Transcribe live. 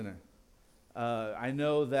I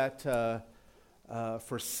know that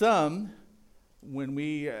for some, when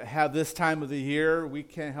we have this time of the year, we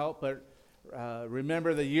can't help but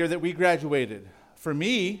remember the year that we graduated. For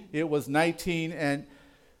me, it was it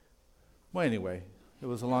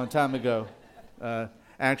was a long time ago.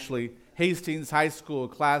 Actually, Hastings High School,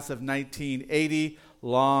 class of 1980,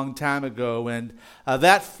 long time ago. And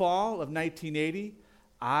that fall of 1980,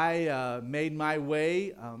 I made my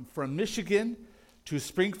way from Michigan to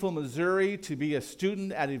Springfield, Missouri, to be a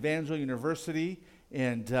student at Evangel University.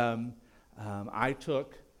 And I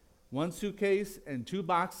took one suitcase and two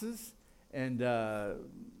boxes and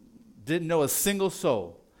didn't know a single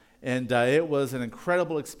soul. And it was an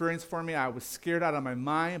incredible experience for me. I was scared out of my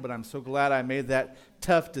mind, but I'm so glad I made that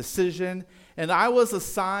tough decision. And I was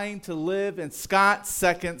assigned to live in Scott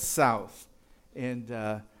Second South, and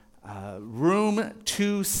room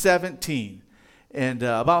 217. And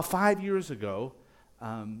about 5 years ago,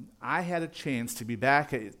 I had a chance to be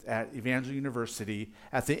back at Evangel University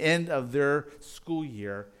at the end of their school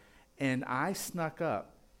year, and I snuck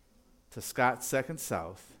up to Scott Second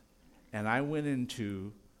South, and I went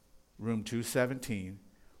into room 217,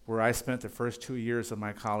 where I spent the first 2 years of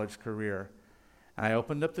my college career. And I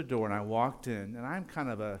opened up the door, and I walked in, and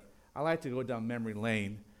I like to go down memory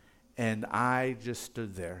lane, and I just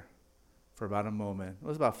stood there for about a moment. It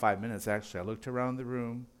was about 5 minutes, actually. I looked around the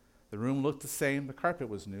room. The room looked the same. The carpet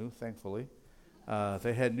was new, thankfully.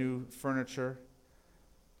 They had new furniture,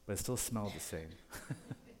 but it still smelled the same.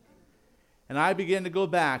 And I began to go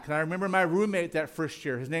back. And I remember my roommate that first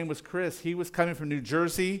year. His name was Chris. He was coming from New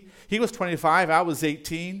Jersey. He was 25. I was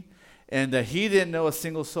 18. And he didn't know a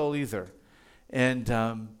single soul either. And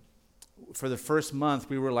for the first month,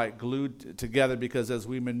 we were like glued together because as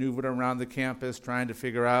we maneuvered around the campus trying to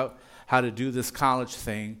figure out how to do this college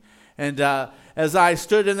thing. And as I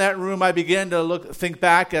stood in that room, I began to think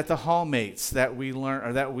back at the hallmates that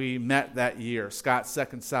we met that year, Scott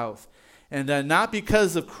Second South. And not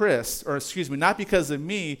because of not because of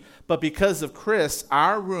me, but because of Chris,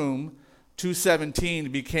 our room 217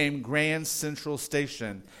 became Grand Central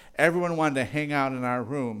Station. Everyone wanted to hang out in our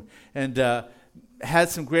room, and had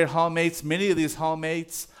some great hallmates. Many of these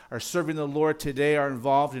hallmates are serving the Lord today, are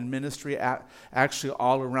involved in ministry actually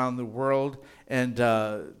all around the world. And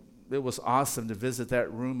it was awesome to visit that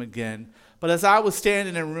room again. But as I was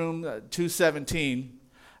standing in room 217,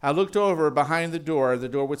 I looked over behind the door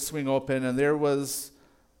would swing open, and there was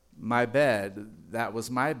my bed. That was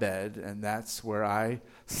my bed, and that's where I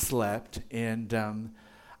slept. And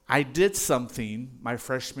I did something my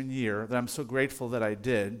freshman year that I'm so grateful that I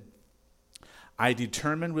did. I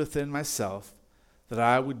determined within myself that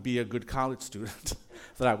I would be a good college student,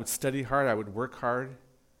 that I would study hard, I would work hard,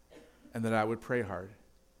 and that I would pray hard.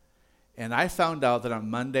 And I found out that on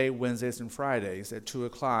Monday, Wednesdays, and Fridays at 2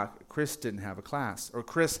 o'clock, Chris didn't have a class. Or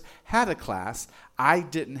Chris had a class, I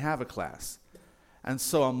didn't have a class. And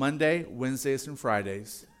so on Monday, Wednesdays, and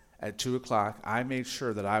Fridays at 2 o'clock, I made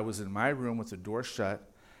sure that I was in my room with the door shut,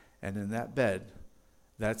 and in that bed,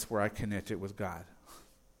 that's where I connected with God.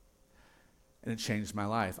 And it changed my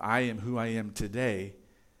life. I am who I am today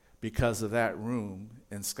because of that room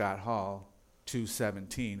in Scott Hall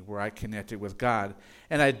 217, where I connected with God.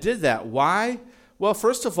 And I did that. Why? Well,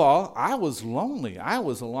 first of all, I was lonely. I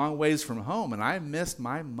was a long ways from home, and I missed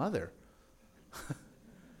my mother.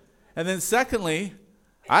 And then secondly,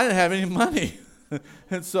 I didn't have any money.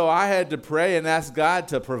 And so I had to pray and ask God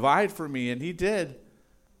to provide for me, and he did.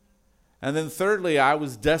 And then thirdly, I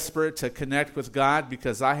was desperate to connect with God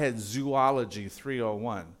because I had Zoology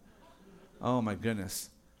 301. Oh, my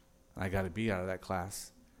goodness. I got to be out of that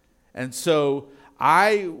class. And so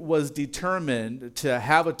I was determined to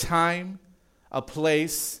have a time, a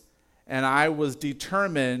place, and I was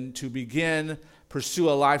determined to pursue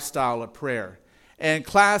a lifestyle of prayer. And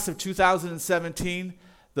class of 2017,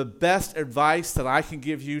 the best advice that I can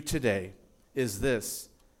give you today is this.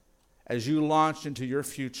 As you launch into your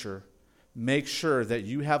future, make sure that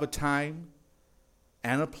you have a time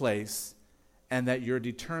and a place and that you're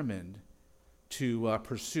determined to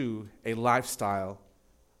pursue a lifestyle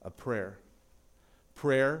of prayer.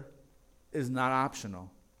 Prayer is not optional.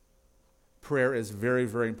 Prayer is very,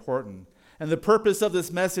 very important. And the purpose of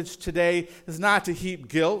this message today is not to heap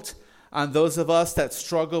guilt on those of us that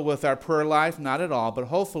struggle with our prayer life, not at all, but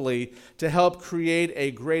hopefully to help create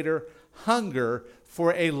a greater hunger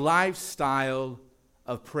for a lifestyle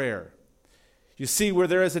of prayer. You see, where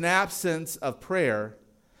there is an absence of prayer,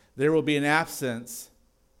 there will be an absence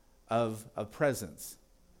of presence.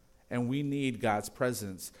 And we need God's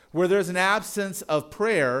presence. Where there's an absence of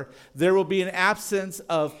prayer, there will be an absence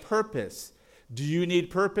of purpose. Do you need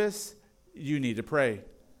purpose? You need to pray.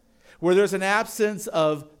 Where there's an absence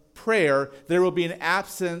of prayer, there will be an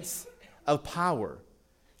absence of power.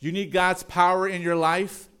 You need God's power in your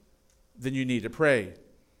life, then you need to pray.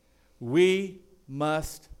 We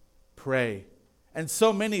must pray. And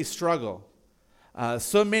so many struggle.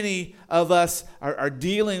 So many of us are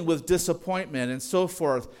dealing with disappointment and so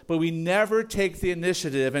forth, but we never take the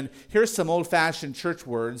initiative, and here's some old-fashioned church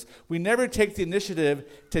words, we never take the initiative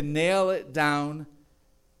to nail it down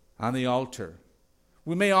on the altar.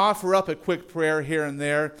 We may offer up a quick prayer here and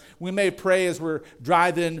there. We may pray as we're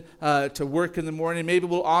driving to work in the morning. Maybe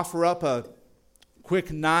we'll offer up a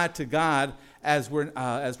quick nod to God as we're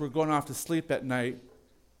going off to sleep at night.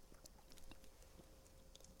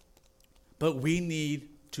 But we need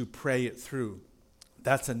to pray it through.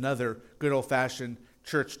 That's another good old-fashioned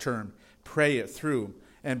church term, pray it through.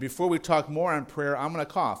 And before we talk more on prayer, I'm going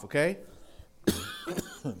to cough, okay?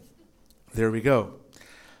 There we go.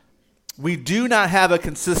 We do not have a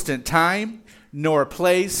consistent time, nor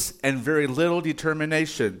place, and very little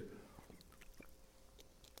determination.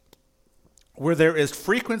 Where there is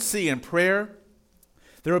frequency in prayer,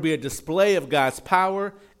 there will be a display of God's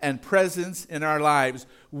power and presence in our lives.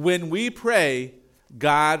 When we pray,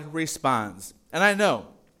 God responds. And I know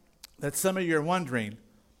that some of you are wondering,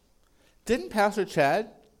 didn't Pastor Chad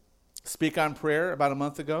speak on prayer about a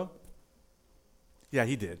month ago? Yeah,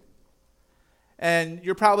 he did. And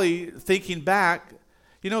you're probably thinking back,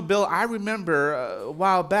 Bill, I remember a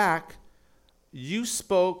while back you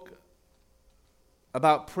spoke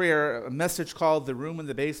about prayer, a message called The Room in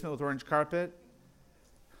the Basement with Orange Carpet.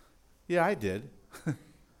 Yeah, I did.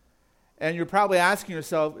 And you're probably asking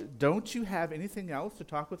yourself, don't you have anything else to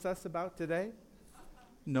talk with us about today?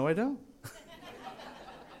 No, I don't.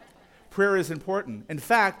 Prayer is important. In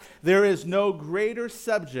fact, there is no greater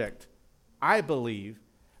subject, I believe,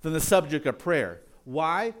 than the subject of prayer.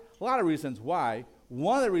 Why? A lot of reasons why.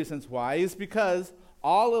 One of the reasons why is because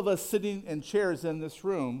all of us sitting in chairs in this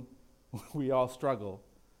room, we all struggle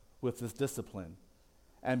with this discipline.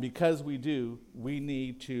 And because we do, we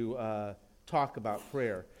need to talk about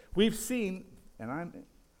prayer. We've seen, and I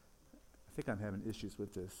think I'm having issues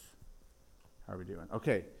with this. How are we doing?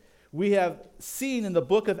 Okay. We have seen in the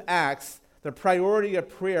book of Acts the priority of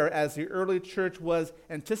prayer as the early church was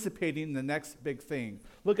anticipating the next big thing.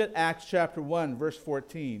 Look at Acts chapter 1, verse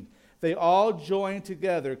 14. They all joined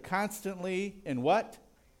together constantly in what?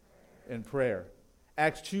 In prayer.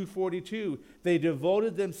 Acts 2:42, they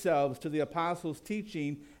devoted themselves to the apostles'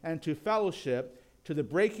 teaching and to fellowship, to the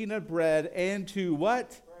breaking of bread, and to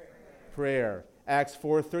what? Prayer. Acts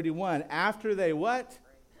 4:31, after they what?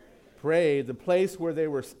 Prayed, the place where they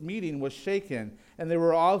were meeting was shaken, and they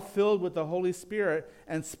were all filled with the Holy Spirit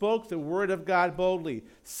and spoke the word of God boldly.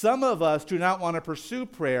 Some of us do not want to pursue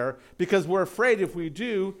prayer because we're afraid if we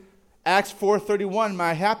do, Acts 4:31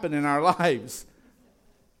 might happen in our lives.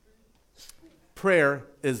 Prayer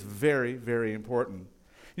is very, very important.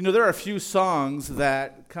 There are a few songs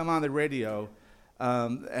that come on the radio,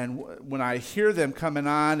 and when I hear them coming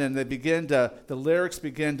on and they begin to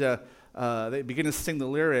sing the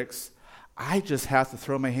lyrics, I just have to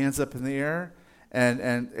throw my hands up in the air,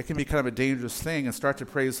 and it can be kind of a dangerous thing, and start to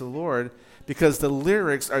praise the Lord because the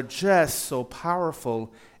lyrics are just so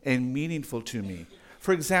powerful and meaningful to me.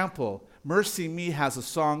 For example, Mercy Me has a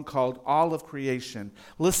song called All of Creation.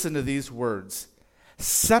 Listen to these words.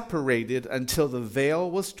 Separated until the veil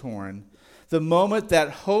was torn, the moment that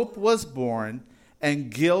hope was born and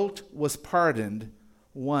guilt was pardoned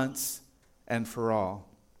once and for all.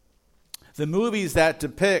 The movies that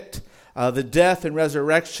depict the death and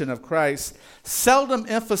resurrection of Christ seldom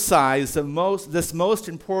emphasize this most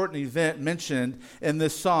important event mentioned in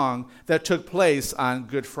this song that took place on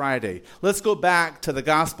Good Friday. Let's go back to the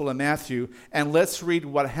Gospel of Matthew and let's read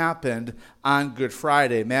what happened on Good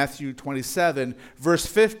Friday. Matthew 27, verse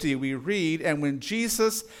 50, we read, and when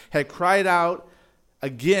Jesus had cried out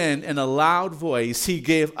again in a loud voice, he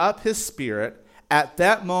gave up his spirit. At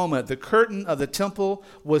that moment, the curtain of the temple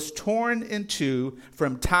was torn in two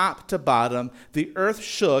from top to bottom. The earth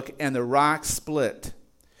shook and the rocks split.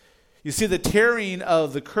 You see, the tearing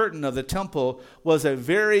of the curtain of the temple was a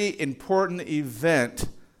very important event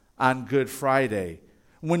on Good Friday.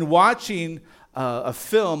 When watching a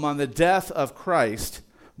film on the death of Christ,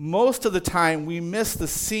 most of the time we miss the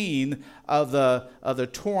scene of the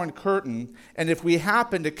torn curtain, and if we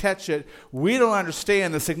happen to catch it, we don't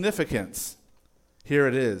understand the significance. Here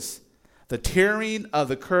it is. The tearing of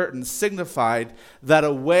the curtain signified that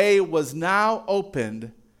a way was now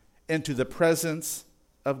opened into the presence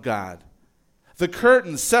of God. The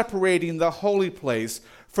curtain separating the holy place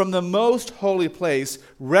from the most holy place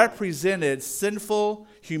represented sinful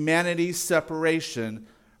humanity's separation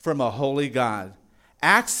from a holy God.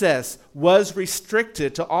 Access was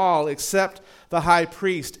restricted to all except the high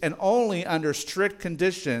priest, and only under strict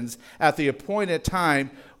conditions at the appointed time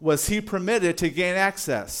was he permitted to gain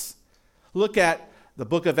access. Look at the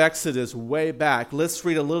book of Exodus way back. Let's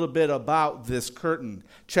read a little bit about this curtain.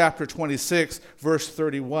 Chapter 26, verse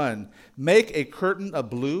 31. Make a curtain of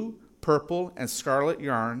blue, purple, and scarlet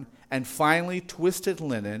yarn, and finely twisted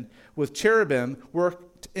linen, with cherubim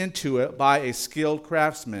worked into it by a skilled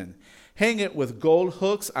craftsman. Hang it with gold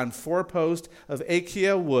hooks on 4 posts of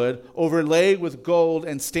acacia wood, overlaid with gold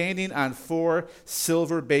and standing on 4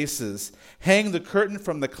 silver bases. Hang the curtain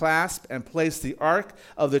from the clasp and place the ark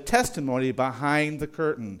of the testimony behind the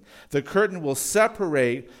curtain. The curtain will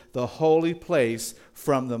separate the holy place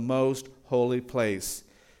from the most holy place.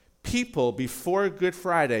 People before Good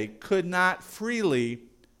Friday could not freely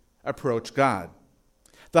approach God.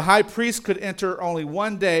 The high priest could enter only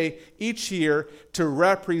one day each year to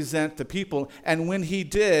represent the people, and when he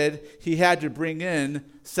did, he had to bring in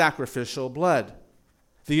sacrificial blood.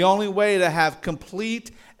 The only way to have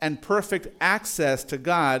complete and perfect access to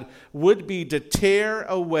God would be to tear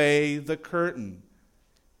away the curtain.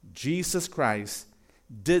 Jesus Christ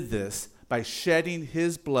did this by shedding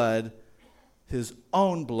his blood, his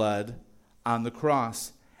own blood, on the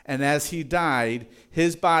cross. And as he died,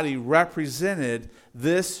 his body represented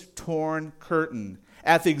this torn curtain.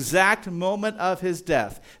 At the exact moment of his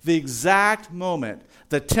death, the exact moment,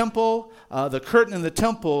 the curtain in the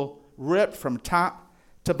temple ripped from top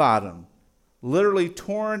to bottom, literally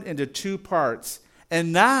torn into 2 parts.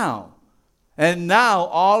 And now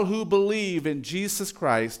all who believe in Jesus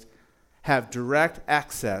Christ have direct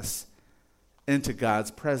access into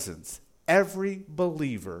God's presence. Every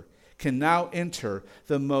believer can now enter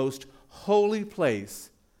the most holy place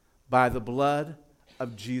by the blood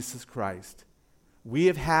of Jesus Christ. We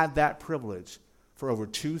have had that privilege for over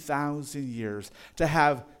 2,000 years to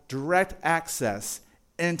have direct access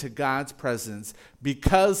into God's presence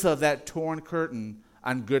because of that torn curtain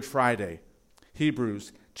on Good Friday.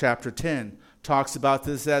 Hebrews chapter 10 talks about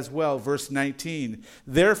this as well. Verse 19,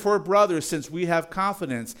 therefore, brothers, since we have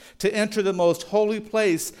confidence to enter the most holy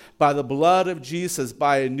place by the blood of Jesus,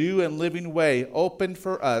 by a new and living way opened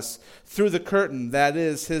for us through the curtain, that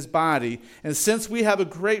is his body, and since we have a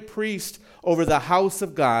great priest over the house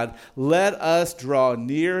of God, let us draw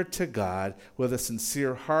near to God with a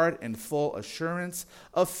sincere heart and full assurance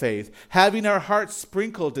of faith, having our hearts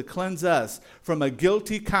sprinkled to cleanse us from a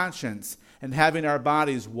guilty conscience, and having our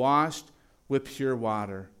bodies washed with pure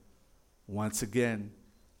water. Once again,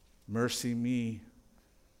 mercy me.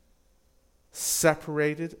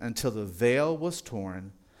 Separated until the veil was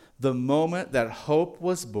torn, the moment that hope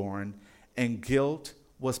was born and guilt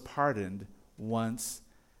was pardoned once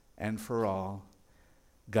and for all.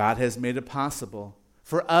 God has made it possible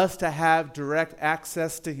for us to have direct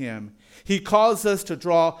access to him. He calls us to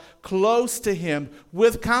draw close to him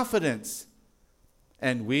with confidence.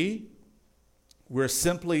 And we're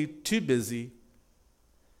simply too busy,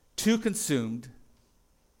 too consumed,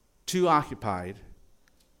 too occupied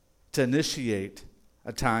to initiate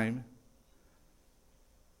a time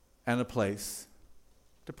and a place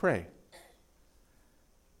to pray.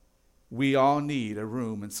 We all need a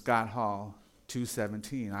room in Scott Hall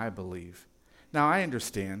 217, I believe. Now, I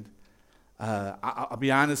understand. I'll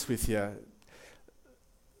be honest with you.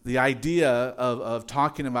 The idea of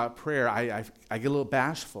talking about prayer, I get a little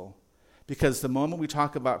bashful. Because the moment we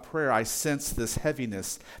talk about prayer, I sense this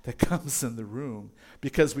heaviness that comes in the room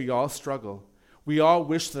because we all struggle. We all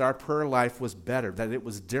wish that our prayer life was better, that it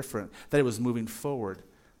was different, that it was moving forward.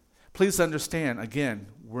 Please understand, again,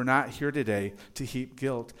 we're not here today to heap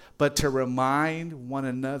guilt, but to remind one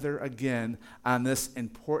another again on this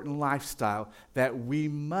important lifestyle that we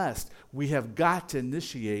have got to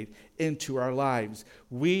initiate into our lives.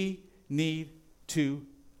 We need to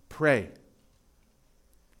pray.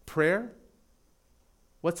 Prayer?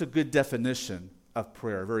 What's a good definition of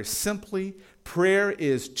prayer? Very simply, prayer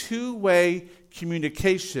is two-way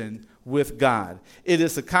communication with God. It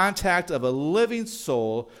is the contact of a living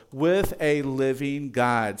soul with a living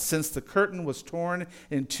God. Since the curtain was torn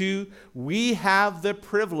in two, we have the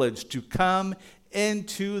privilege to come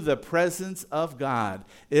into the presence of God.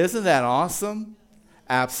 Isn't that awesome?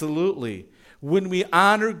 Absolutely. When we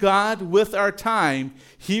honor God with our time,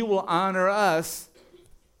 he will honor us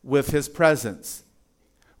with his presence.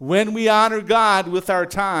 When we honor God with our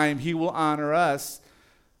time, he will honor us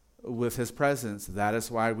with his presence. That is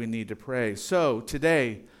why we need to pray. So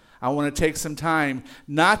today, I want to take some time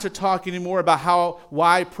not to talk anymore about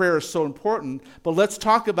why prayer is so important, but let's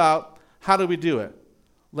talk about how do we do it.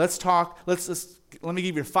 Let's talk. Let me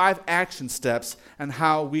give you 5 action steps on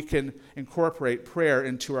how we can incorporate prayer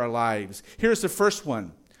into our lives. Here's the first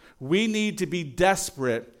one. We need to be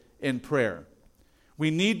desperate in prayer.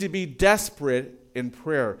 We need to be desperate in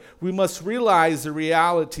prayer. We must realize the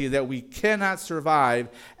reality that we cannot survive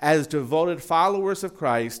as devoted followers of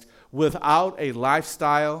Christ without a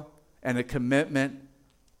lifestyle and a commitment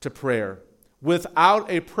to prayer. Without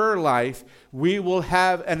a prayer life, we will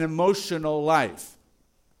have an emotional life.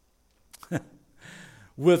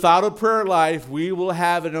 Without a prayer life, we will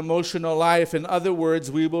have an emotional life. In other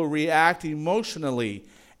words, we will react emotionally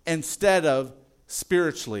instead of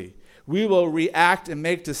spiritually. We will react and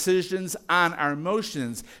make decisions on our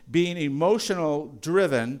emotions, being emotionally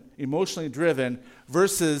driven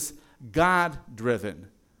versus God-driven.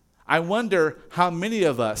 I wonder how many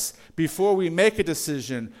of us, before we make a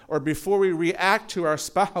decision or before we react to our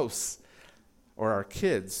spouse or our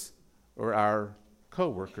kids or our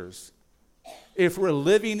coworkers, if we're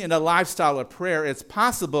living in a lifestyle of prayer, it's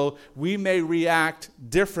possible we may react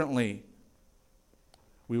differently.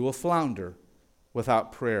 We will flounder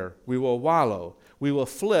without prayer. We will wallow. We will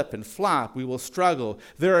flip and flop. We will struggle.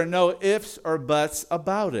 There are no ifs or buts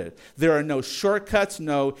about it. There are no shortcuts,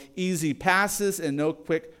 no easy passes, and no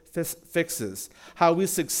quick fixes. How we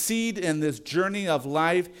succeed in this journey of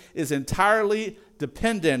life is entirely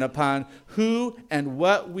dependent upon who and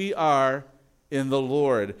what we are in the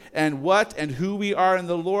Lord. And what and who we are in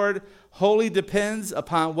the Lord wholly depends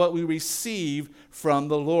upon what we receive from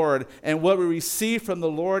the Lord. And what we receive from the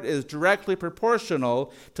Lord is directly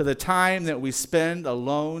proportional to the time that we spend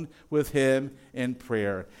alone with Him in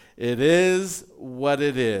prayer. It is what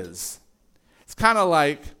it is. It's kind of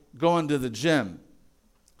like going to the gym.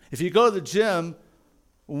 If you go to the gym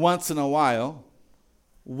once in a while,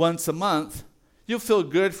 once a month, you'll feel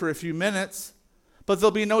good for a few minutes, but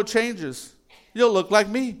there'll be no changes. You'll look like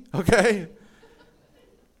me, okay?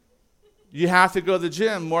 You have to go to the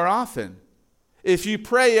gym more often. If you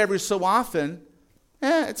pray every so often,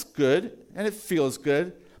 it's good and it feels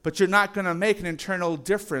good, but you're not going to make an internal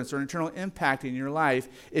difference or internal impact in your life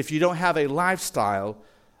if you don't have a lifestyle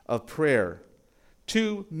of prayer.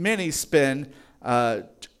 Too many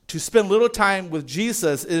to spend little time with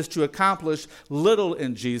Jesus is to accomplish little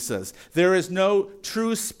in Jesus. There is no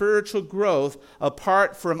true spiritual growth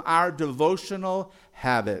apart from our devotional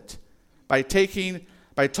habit. By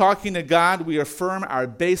talking to God, we affirm our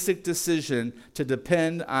basic decision to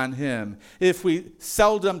depend on Him. If we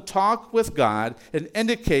seldom talk with God, it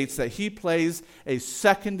indicates that He plays a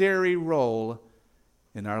secondary role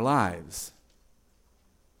in our lives.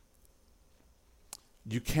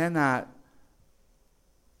 You cannot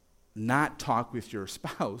not talk with your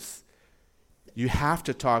spouse. You have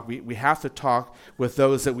to talk. We have to talk with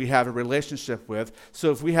those that we have a relationship with.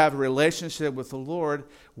 So if we have a relationship with the Lord,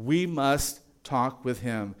 we must talk with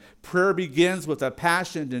Him. Prayer begins with a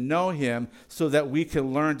passion to know Him so that we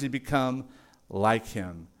can learn to become like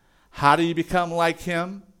Him. How do you become like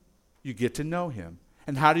Him? You get to know Him.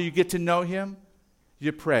 And how do you get to know Him?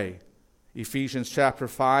 You pray. Ephesians chapter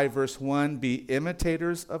 5, verse 1, be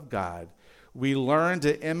imitators of God. We learn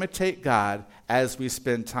to imitate God as we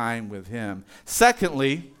spend time with Him.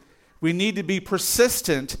 Secondly, we need to be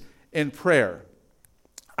persistent in prayer.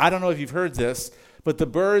 I don't know if you've heard this, but the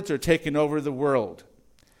birds are taking over the world.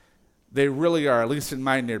 They really are, at least in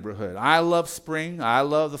my neighborhood. I love spring. I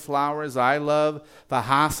love the flowers. I love the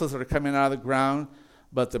hostas that are coming out of the ground.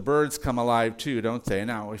 But the birds come alive too, don't they?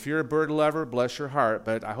 Now, if you're a bird lover, bless your heart,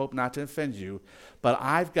 but I hope not to offend you. But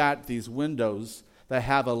I've got these windows that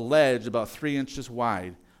have a ledge about 3 inches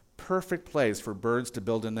wide. Perfect place for birds to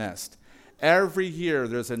build a nest. Every year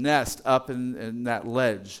there's a nest up in that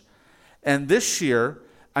ledge. And this year,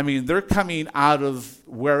 they're coming out of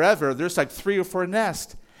wherever. There's like 3 or 4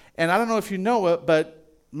 nests. And I don't know if you know it, but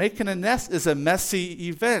making a nest is a messy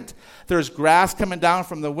event. There's grass coming down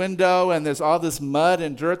from the window, and there's all this mud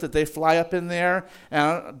and dirt that they fly up in there. And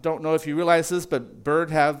I don't know if you realize this, but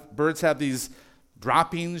birds have these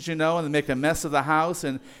droppings, and they make a mess of the house,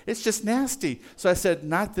 and it's just nasty. So I said,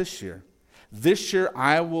 not this year. This year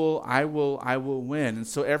I will win. And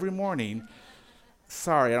so every morning,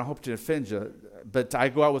 sorry, I don't hope to offend you, but I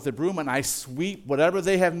go out with a broom and I sweep whatever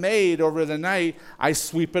they have made over the night. I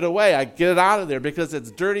sweep it away. I get it out of there because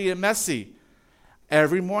it's dirty and messy.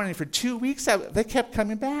 Every morning for 2 weeks, they kept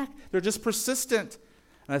coming back. They're just persistent.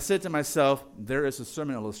 And I said to myself, there is a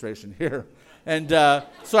sermon illustration here. And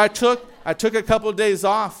so I took a couple of days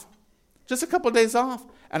off, just a couple of days off.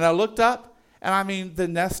 And I looked up, and the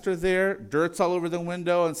nests are there. Dirt's all over the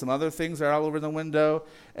window, and some other things are all over the window.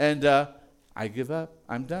 And I give up.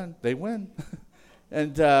 I'm done. They win.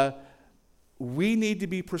 And we need to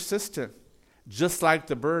be persistent, just like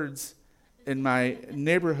the birds in my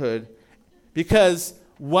neighborhood, because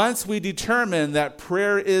once we determine that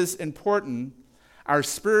prayer is important, our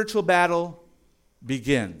spiritual battle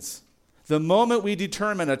begins. The moment we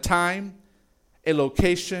determine a time, a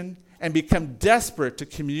location, and become desperate to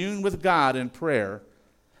commune with God in prayer,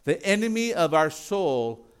 the enemy of our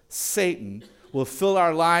soul, Satan, will fill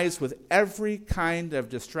our lives with every kind of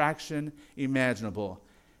distraction imaginable.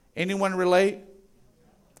 Anyone relate?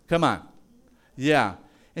 Come on. Yeah.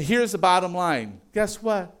 And here's the bottom line. Guess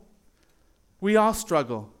what? We all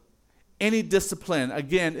struggle. Any discipline,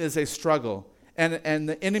 again, is a struggle. And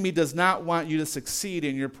the enemy does not want you to succeed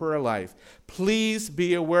in your prayer life. Please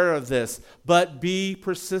be aware of this, but be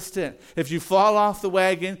persistent. If you fall off the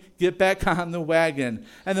wagon, get back on the wagon.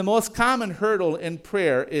 And the most common hurdle in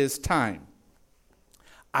prayer is time.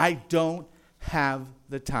 I don't have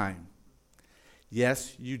the time.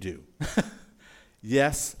 Yes, you do.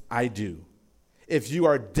 Yes, I do. If you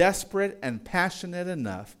are desperate and passionate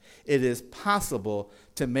enough, it is possible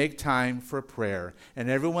to make time for prayer. And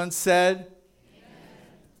everyone said,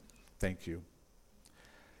 thank you.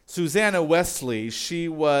 Susanna Wesley, she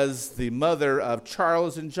was the mother of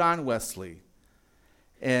Charles and John Wesley.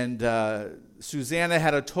 And Susanna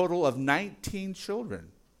had a total of 19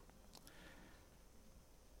 children.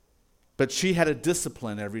 But she had a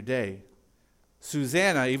discipline every day.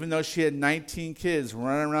 Susanna, even though she had 19 kids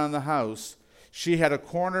running around the house, she had a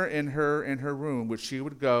corner in her room which she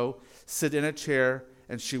would go, sit in a chair,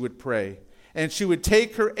 and she would pray. And she would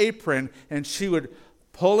take her apron and she would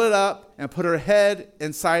pull it up and put her head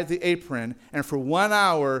inside the apron, and for 1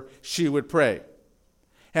 hour she would pray.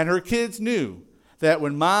 And her kids knew that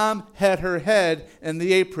when mom had her head in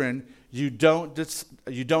the apron, you don't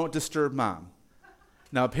disturb mom.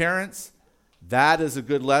 Now, parents, that is a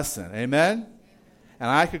good lesson. Amen? And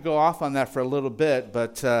I could go off on that for a little bit,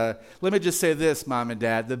 but let me just say this, Mom and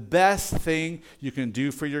Dad. The best thing you can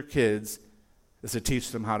do for your kids is to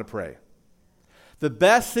teach them how to pray. The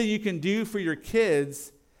best thing you can do for your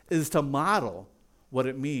kids is to model what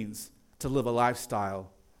it means to live a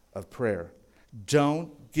lifestyle of prayer.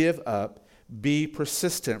 Don't give up. Be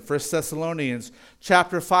persistent. 1 Thessalonians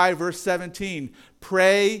chapter 5, verse 17.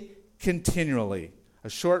 Pray continually. A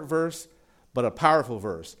short verse, but a powerful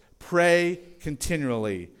verse. Pray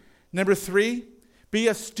continually. Number 3, be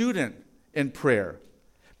a student in prayer.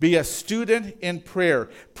 Be a student in prayer.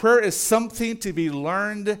 Prayer is something to be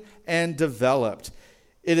learned and developed.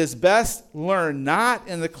 It is best learned not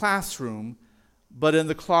in the classroom, but in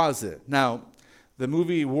the closet. Now, the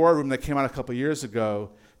movie War Room that came out a couple years ago,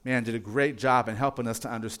 man, did a great job in helping us to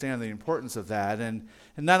understand the importance of that. And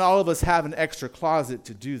not all of us have an extra closet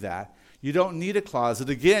to do that. You don't need a closet.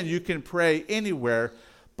 Again, you can pray anywhere,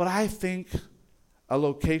 but I think a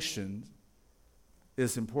location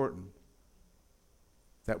is important,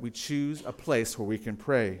 that we choose a place where we can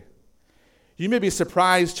pray. You may be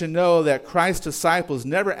surprised to know that Christ's disciples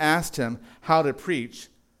never asked him how to preach,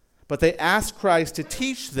 but they asked Christ to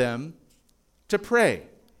teach them to pray.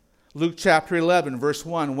 Luke chapter 11, verse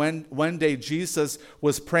 1, one day Jesus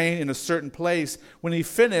was praying in a certain place. When he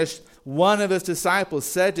finished, one of his disciples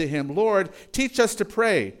said to him, "Lord, teach us to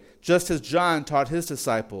pray, just as John taught his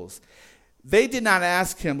disciples." They did not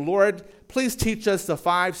ask him, "Lord, please teach us the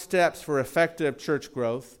 5 steps for effective church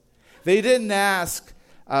growth." They didn't ask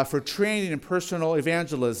for training in personal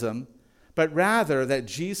evangelism, but rather that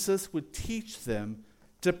Jesus would teach them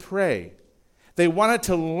to pray. They wanted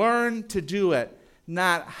to learn to do it,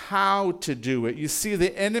 not how to do it. You see,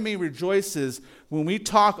 the enemy rejoices when we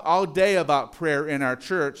talk all day about prayer in our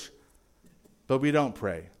church, but we don't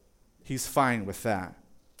pray. He's fine with that.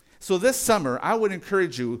 So this summer, I would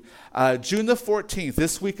encourage you, June the 14th,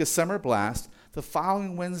 this week is Summer Blast. The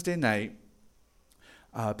following Wednesday night,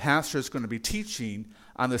 pastor is going to be teaching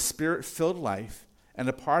on the Spirit-filled life, and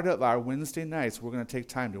a part of our Wednesday nights, we're going to take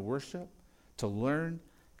time to worship, to learn,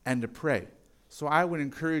 and to pray. So I would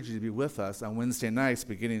encourage you to be with us on Wednesday nights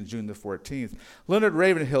beginning June the 14th. Leonard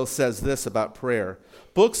Ravenhill says this about prayer.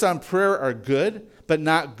 Books on prayer are good, but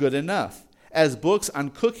not good enough. As books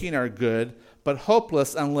on cooking are good, but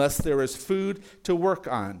hopeless unless there is food to work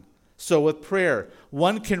on. So with prayer,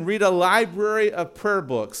 one can read a library of prayer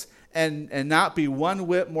books and not be one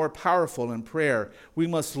whit more powerful in prayer. We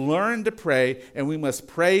must learn to pray, and we must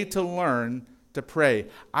pray to learn to pray.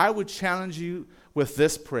 I would challenge you with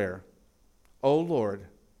this prayer. "Oh Lord,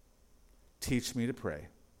 teach me to pray."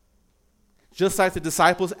 Just like the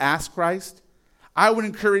disciples asked Christ, I would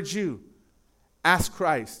encourage you, ask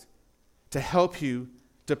Christ to help you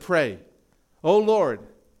to pray. "Oh Lord,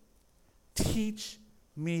 teach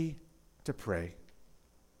me to pray."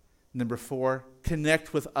 Number 4,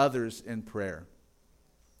 connect with others in prayer.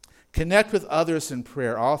 Connect with others in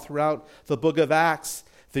prayer. All throughout the book of Acts,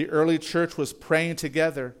 the early church was praying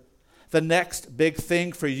together. The next big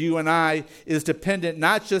thing for you and I is dependent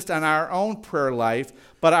not just on our own prayer life,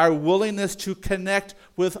 but our willingness to connect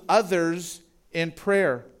with others in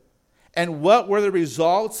prayer. And what were the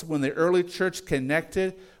results when the early church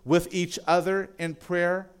connected with each other in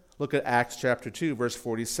prayer? Look at Acts chapter 2, verse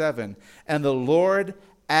 47. And the Lord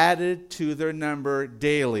added to their number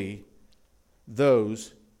daily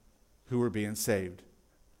those who were being saved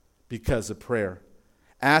because of prayer.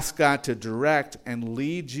 Ask God to direct and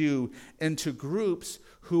lead you into groups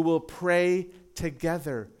who will pray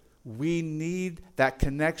together. We need that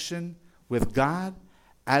connection with God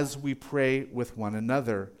as we pray with one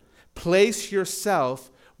another. Place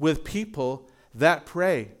yourself with people that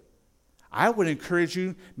pray. I would encourage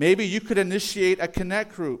you, maybe you could initiate a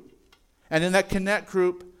connect group. And in that connect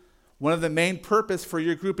group, one of the main purpose for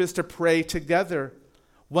your group is to pray together.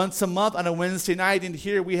 Once a month on a Wednesday night in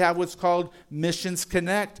here, we have what's called Missions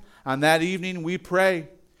Connect. On that evening, we pray.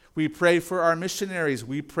 We pray for our missionaries.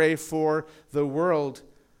 We pray for the world.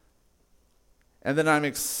 And then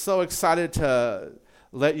I'm so excited to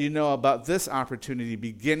let you know about this opportunity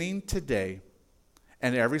beginning today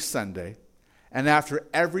and every Sunday. And after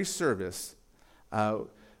every service,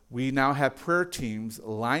 we now have prayer teams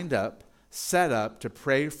lined up, set up to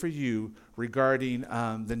pray for you regarding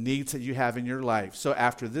the needs that you have in your life. So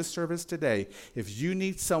after this service today, if you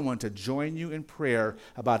need someone to join you in prayer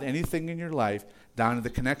about anything in your life, down at the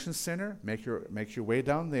Connection Center, make your way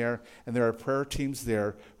down there, and there are prayer teams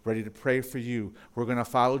there ready to pray for you. We're going to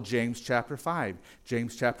follow James chapter 5.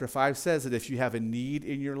 James chapter 5 says that if you have a need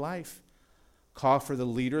in your life, call for the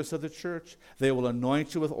leaders of the church. They will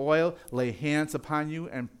anoint you with oil, lay hands upon you,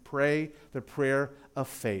 and pray the prayer of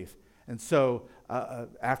faith. And so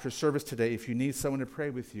after service today, if you need someone to pray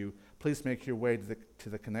with you, please make your way to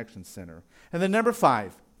the Connection Center. And then number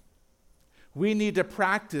 5, we need to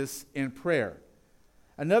practice in prayer.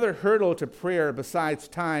 Another hurdle to prayer besides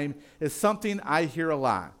time is something I hear a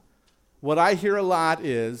lot. What I hear a lot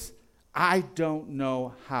is, I don't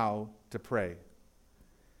know how to pray.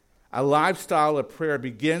 A lifestyle of prayer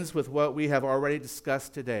begins with what we have already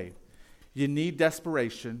discussed today. You need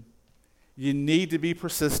desperation. You need to be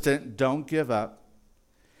persistent. Don't give up.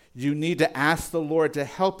 You need to ask the Lord to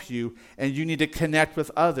help you, and you need to connect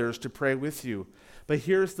with others to pray with you. But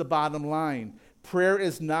here's the bottom line. Prayer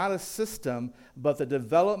is not a system, but the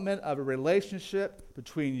development of a relationship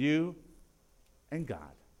between you and God.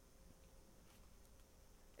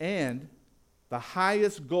 And the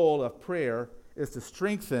highest goal of prayer is to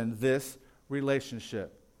strengthen this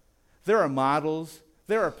relationship. There are models,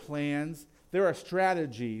 there are plans, there are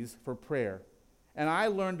strategies for prayer. And I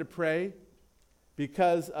learned to pray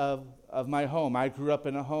because of my home. I grew up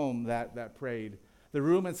in a home that prayed. The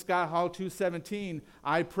room in Scott Hall 217,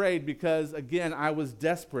 I prayed because, again, I was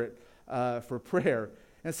desperate for prayer.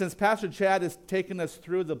 And since Pastor Chad has taken us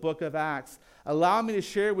through the book of Acts, allow me to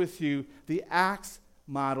share with you the Acts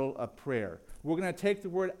model of prayer. We're going to take the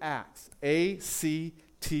word Acts, A-C-T-S,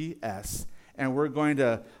 and we're going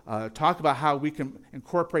to talk about how we can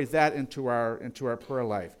incorporate that into our prayer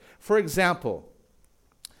life. For example,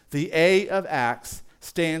 the A of Acts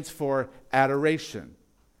stands for adoration.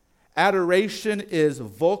 Adoration is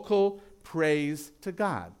vocal praise to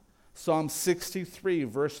God. Psalm 63,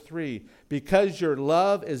 verse 3, because your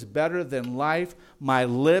love is better than life, my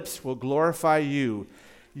lips will glorify you.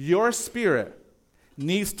 Your spirit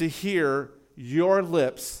needs to hear your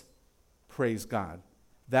lips praise God.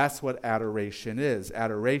 That's what adoration is.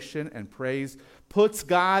 Adoration and praise puts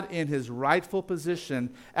God in his rightful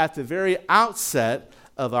position at the very outset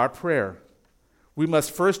of our prayer. We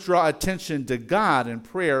must first draw attention to God in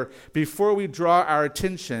prayer before we draw our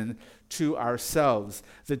attention to ourselves.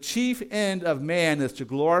 The chief end of man is to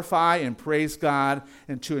glorify and praise God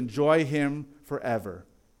and to enjoy him forever.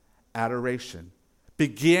 Adoration.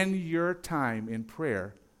 Begin your time in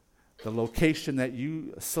prayer, the location that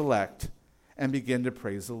you select, and begin to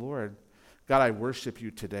praise the Lord. God, I worship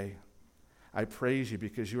you today. I praise you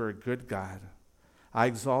because you are a good God. I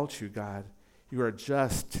exalt you, God. You are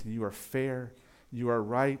just, you are fair, you are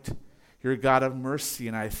right. You're a God of mercy,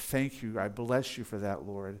 and I thank you. I bless you for that,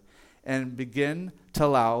 Lord. And begin to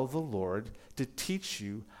allow the Lord to teach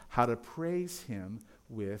you how to praise him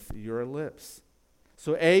with your lips.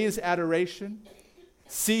 So A is adoration.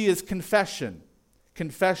 C is confession.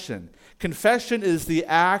 Confession. Confession is the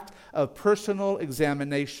act of personal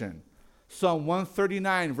examination. Psalm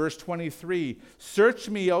 139, verse 23, search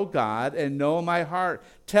me, O God, and know my heart.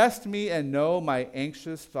 Test me and know my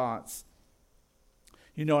anxious thoughts.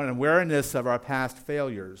 An awareness of our past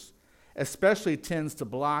failures especially tends to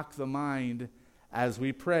block the mind as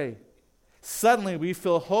we pray. Suddenly, we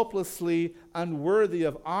feel hopelessly unworthy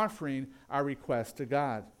of offering our request to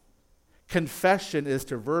God. Confession is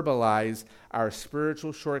to verbalize our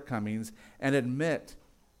spiritual shortcomings and admit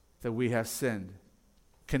that we have sinned.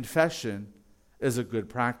 Confession is a good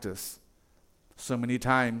practice. So many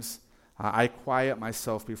times, I quiet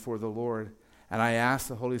myself before the Lord, and I ask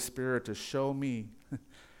the Holy Spirit to show me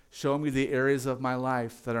the areas of my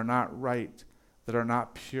life that are not right, that are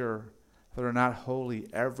not pure, that are not holy.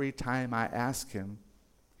 Every time I ask him,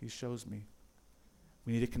 he shows me.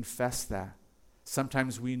 We need to confess that.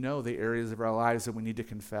 Sometimes we know the areas of our lives that we need to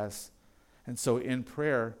confess. And so in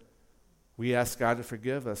prayer, we ask God to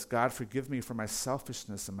forgive us. God, forgive me for my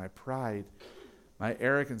selfishness and my pride, my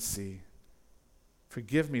arrogancy.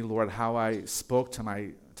 Forgive me, Lord, how I spoke to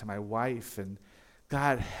my wife. And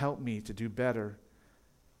God, help me to do better.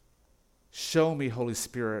 Show me, Holy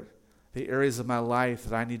Spirit, the areas of my life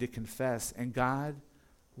that I need to confess. And God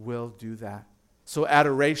will do that. So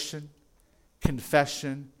adoration,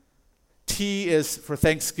 confession. T is for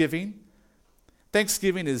thanksgiving.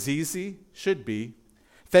 Thanksgiving is easy, should be.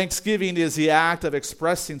 Thanksgiving is the act of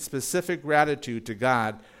expressing specific gratitude to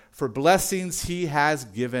God for blessings he has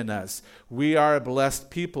given us. We are a blessed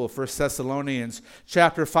people. 1 Thessalonians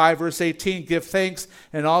chapter 5, verse 18, give thanks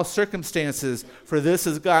in all circumstances, for this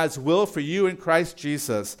is God's will for you in Christ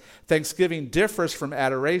Jesus. Thanksgiving differs from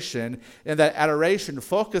adoration in that adoration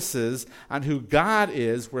focuses on who God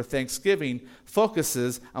is, where thanksgiving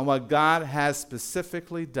focuses on what God has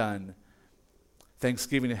specifically done.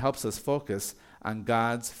 Thanksgiving helps us focus on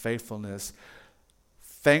God's faithfulness.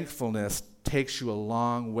 Thankfulness takes you a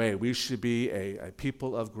long way. We should be a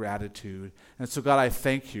people of gratitude. And so, God, I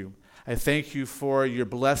thank you. I thank you for your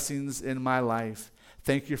blessings in my life.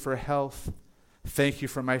 Thank you for health. Thank you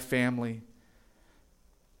for my family.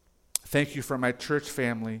 Thank you for my church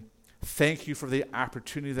family. Thank you for the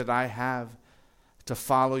opportunity that I have to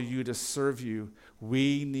follow you, to serve you.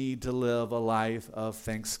 We need to live a life of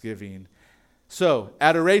thanksgiving. So,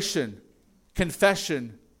 adoration,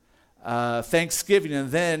 confession, thanksgiving, and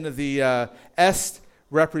then the S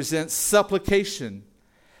represents supplication.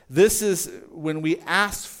 This is when we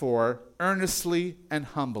ask for earnestly and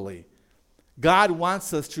humbly. God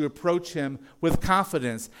wants us to approach him with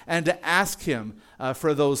confidence and to ask him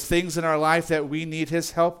for those things in our life that we need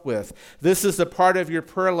his help with. This is the part of your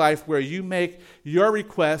prayer life where you make your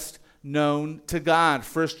request known to God.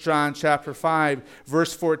 1 John chapter 5,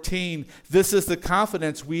 verse 14. This is the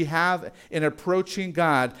confidence we have in approaching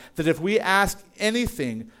God, that if we ask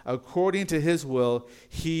anything according to his will,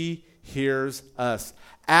 he hears us.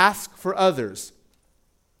 Ask for others,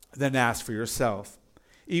 then ask for yourself.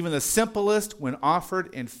 Even the simplest, when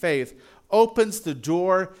offered in faith, opens the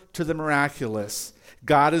door to the miraculous.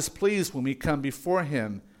 God is pleased when we come before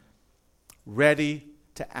him, ready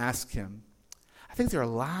to ask him. I think there are a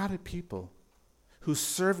lot of people who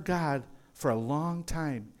serve God for a long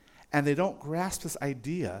time, and they don't grasp this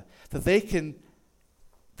idea that they can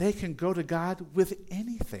go to God with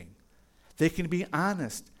anything. They can be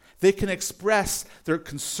honest. They can express their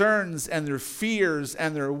concerns and their fears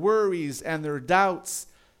and their worries and their doubts.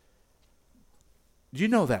 You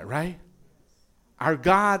know that, right? Our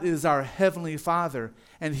God is our Heavenly Father,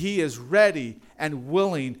 and he is ready and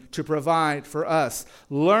willing to provide for us.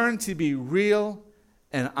 Learn to be real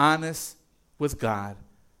and honest with God.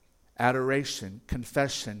 Adoration,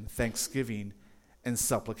 confession, thanksgiving, and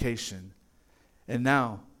supplication. And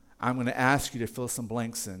now, I'm going to ask you to fill some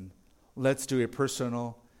blanks in. Let's do a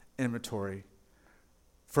personal inventory.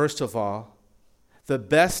 First of all, the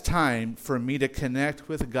best time for me to connect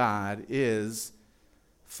with God is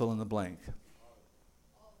fill in the blank.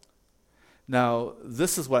 Now,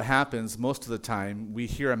 this is what happens most of the time. We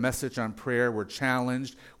hear a message on prayer, we're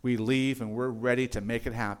challenged, we leave, and we're ready to make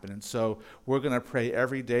it happen. And so we're going to pray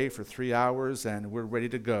every day for 3 hours, and we're ready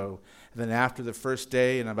to go. And then after the first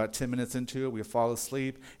day, and about 10 minutes into it, we fall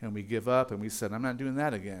asleep, and we give up, and we said, I'm not doing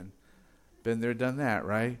that again. Been there, done that,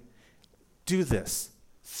 right? Do this.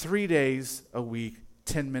 3 days a week,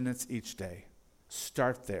 10 minutes each day.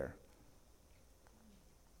 Start there.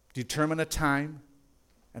 Determine a time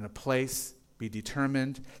and a place. Be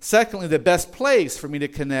determined. Secondly, the best place for me to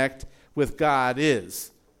connect with God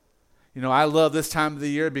is, I love this time of the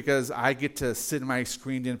year because I get to sit in my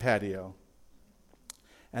screened-in patio.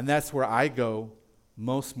 And that's where I go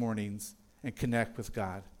most mornings and connect with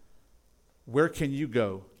God. Where can you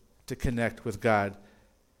go to connect with God?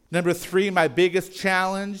 Number 3, my biggest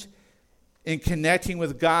challenge in connecting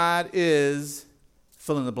with God is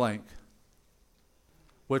fill in the blank.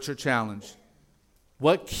 What's your challenge?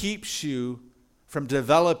 What keeps you from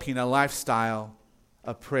developing a lifestyle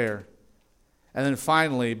of prayer? And then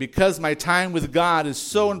finally, because my time with God is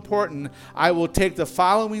so important, I will take the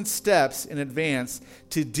following steps in advance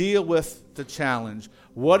to deal with the challenge.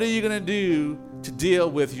 What are you going to do to deal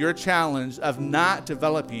with your challenge of not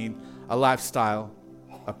developing a lifestyle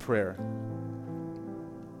of prayer?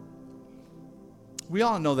 We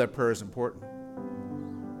all know that prayer is important.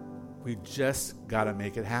 We just got to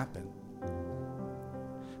make it happen.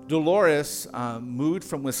 Dolores moved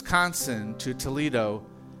from Wisconsin to Toledo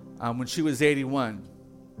when she was 81.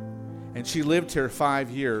 And she lived here 5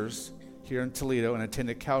 years here in Toledo and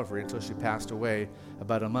attended Calvary until she passed away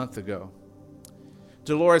about a month ago.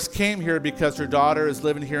 Dolores came here because her daughter is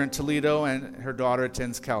living here in Toledo and her daughter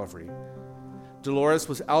attends Calvary. Dolores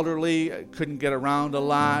was elderly, couldn't get around a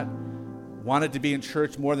lot, wanted to be in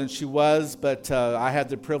church more than she was, but I had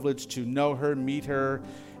the privilege to know her, meet her,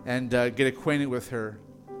 and get acquainted with her.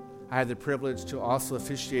 I had the privilege to also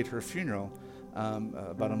officiate her funeral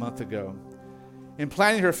about a month ago. In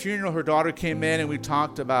planning her funeral, her daughter came in and we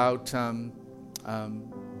talked about her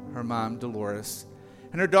mom, Dolores.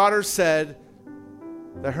 And her daughter said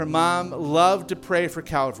that her mom loved to pray for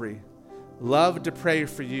Calvary, loved to pray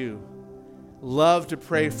for you, loved to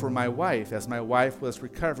pray for my wife as my wife was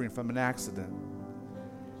recovering from an accident.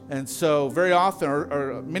 And so very often,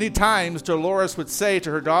 or many times, Dolores would say to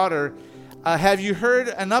her daughter, have you heard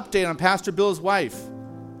an update on Pastor Bill's wife?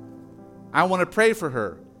 I want to pray for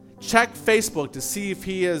her. Check Facebook to see if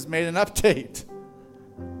he has made an update.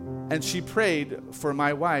 And she prayed for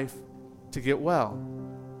my wife to get well.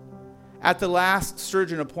 At the last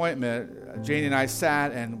surgeon appointment, Janie and I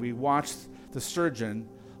sat and we watched the surgeon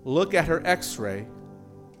look at her x-ray,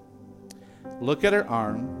 look at her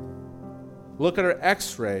arm, look at her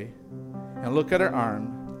x-ray, and look at her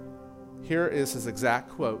arm. Here is his exact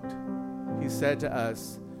quote. He said to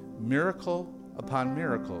us, "Miracle upon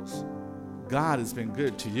miracles. God has been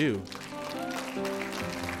good to you."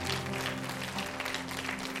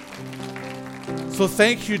 So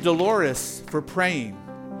thank you, Dolores, for praying.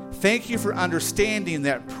 Thank you for understanding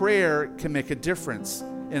that prayer can make a difference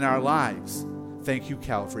in our lives. Thank you,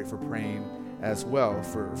 Calvary, for praying as well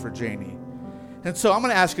for Janie. And so I'm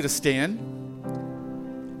going to ask you to stand.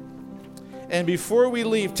 And before we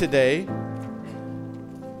leave today,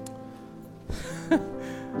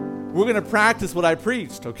 we're going to practice what I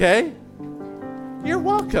preached, okay? You're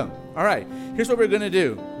welcome. All right, here's what we're going to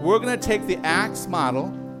do. We're going to take the Acts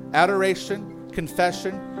model, adoration,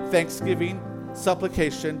 confession, thanksgiving,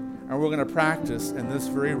 supplication, and we're going to practice in this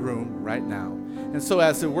very room right now. And so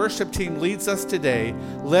as the worship team leads us today,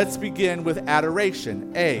 let's begin with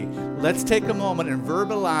adoration. Let's take a moment and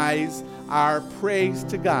verbalize our praise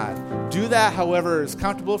to God. Do that however is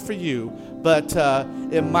comfortable for you, but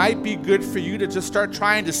it might be good for you to just start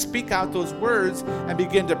trying to speak out those words and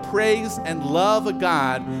begin to praise and love a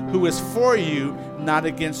God who is for you, not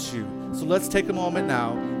against you. So let's take a moment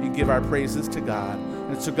now and give our praises to God.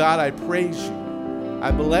 And so God, I praise you.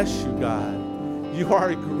 I bless you, God. You are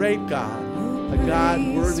a great God, a God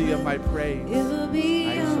worthy of my praise. I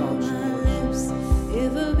exalt you,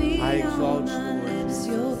 Lord. I exalt you, Lord.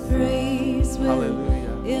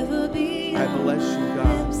 Hallelujah. I bless you, God.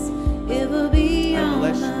 I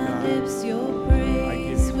bless you, God. I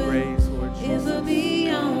give you praise, Lord Jesus.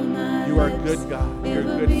 You are a good God. You're a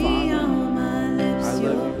good Father. I love you,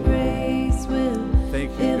 Lord.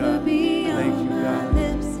 Thank you, God. Thank you, God.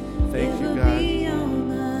 Thank you, God.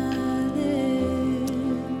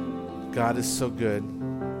 God is so good.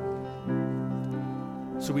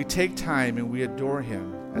 So we take time and we adore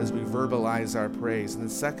him as we verbalize our praise. And then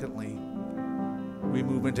secondly, we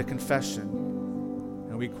move into confession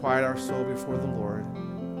and we quiet our soul before the Lord.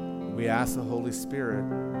 We ask the Holy Spirit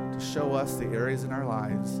to show us the areas in our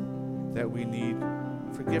lives that we need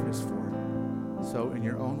forgiveness for. So in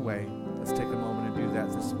your own way, let's take a moment and do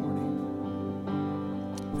that this morning.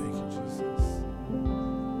 Thank you, Jesus.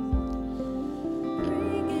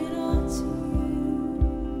 Bring it all to you.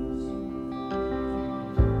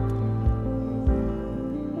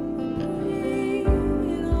 Bring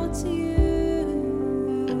it all to you.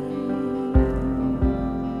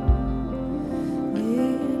 Lay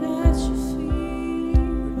it at your feet,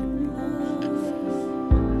 love.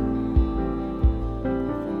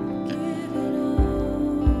 Give it all.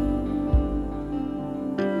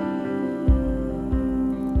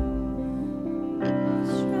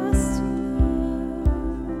 Trust you.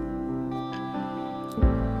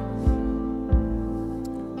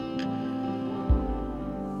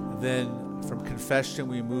 Then from confession,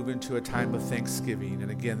 we move into a time of thanksgiving.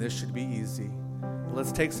 And again, this should be easy. But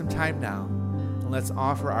let's take some time now and let's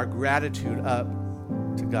offer our gratitude up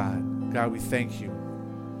to God. God, we thank you.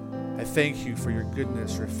 I thank you for your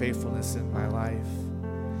goodness, your faithfulness in my life.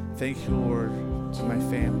 Thank you, Lord, for my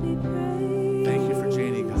family. Thank you for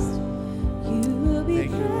Janie, God.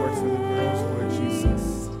 Thank you, Lord, for the girls, Lord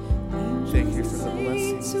Jesus. Thank you for the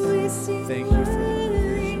blessings. Thank you for the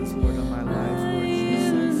provisions, Lord, of my life, Lord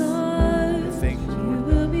Jesus. I thank you, Lord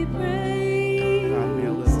God. God, may I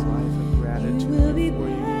live a life of gratitude before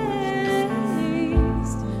you, Lord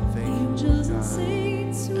Jesus. Thank you, Lord God.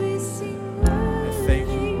 I thank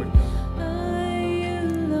you, Lord God.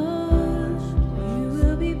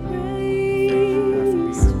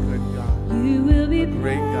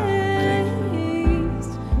 Great God. Thank you, Lord.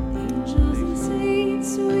 Thank you.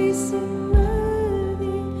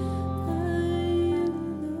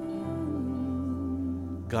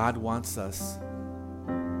 God wants us.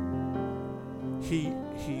 He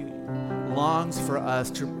longs for us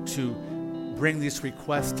to bring these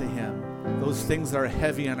requests to Him. Those things that are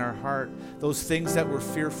heavy on our heart, those things that we're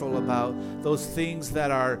fearful about, those things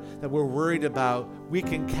that we're worried about, we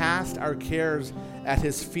can cast our cares at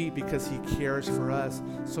His feet because He cares for us.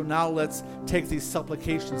 So now let's take these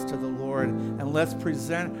supplications to the Lord and let's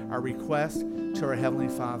present our request to our Heavenly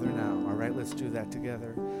Father now. All right, let's do that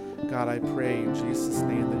together. God, I pray in Jesus'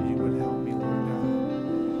 name that you would help me, Lord God.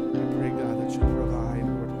 I pray, God, that you provide,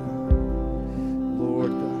 Lord God.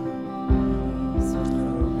 Lord God.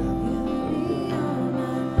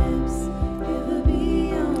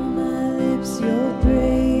 Your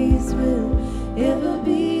praise will ever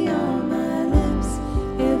be on my lips,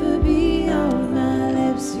 ever be on my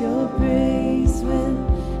lips. Your praise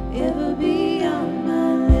will ever be on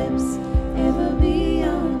my lips, ever be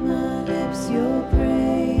on my lips. Your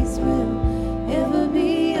praise will ever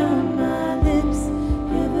be on my lips,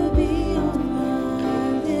 ever be on my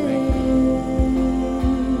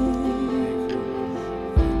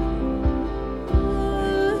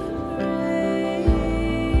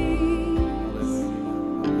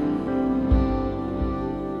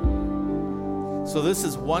So this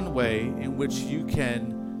is one way in which you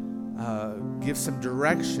can give some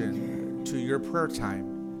direction to your prayer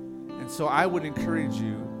time. And so I would encourage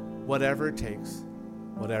you, whatever it takes,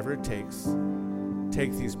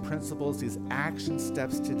 take these principles, these action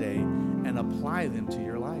steps today and apply them to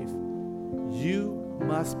your life. You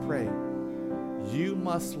must pray. You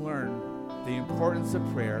must learn the importance of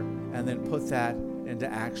prayer and then put that into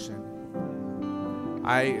action.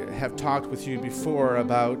 I have talked with you before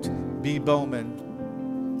about Bee Bowman.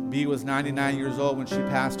 Bee was 99 years old when she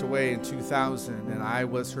passed away in 2000, and I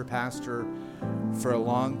was her pastor for a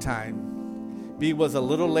long time. Bee was a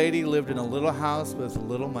little lady, lived in a little house with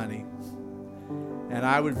little money. And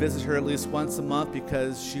I would visit her at least once a month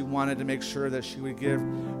because she wanted to make sure that she would give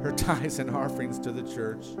her tithes and offerings to the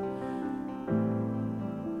church.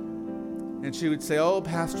 And she would say, "Oh,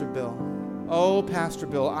 Pastor Bill,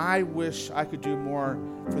 I wish I could do more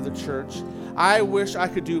for the church. I wish I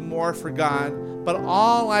could do more for God, but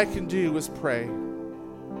all I can do is pray."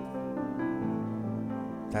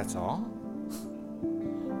 That's all?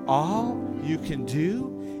 All you can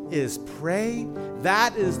do is pray?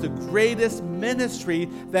 That is the greatest ministry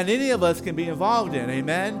that any of us can be involved in.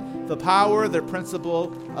 Amen? The power, the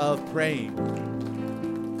principle of praying.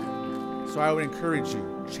 So I would encourage you,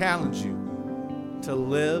 challenge you, to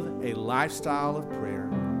live a lifestyle of prayer.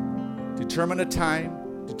 Determine a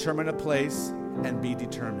time, determine a place, and be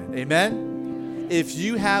determined. Amen? If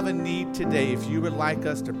you have a need today, if you would like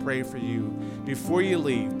us to pray for you, before you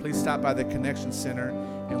leave, please stop by the Connection Center,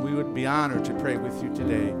 and we would be honored to pray with you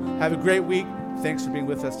today. Have a great week. Thanks for being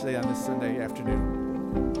with us today on this Sunday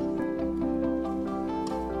afternoon.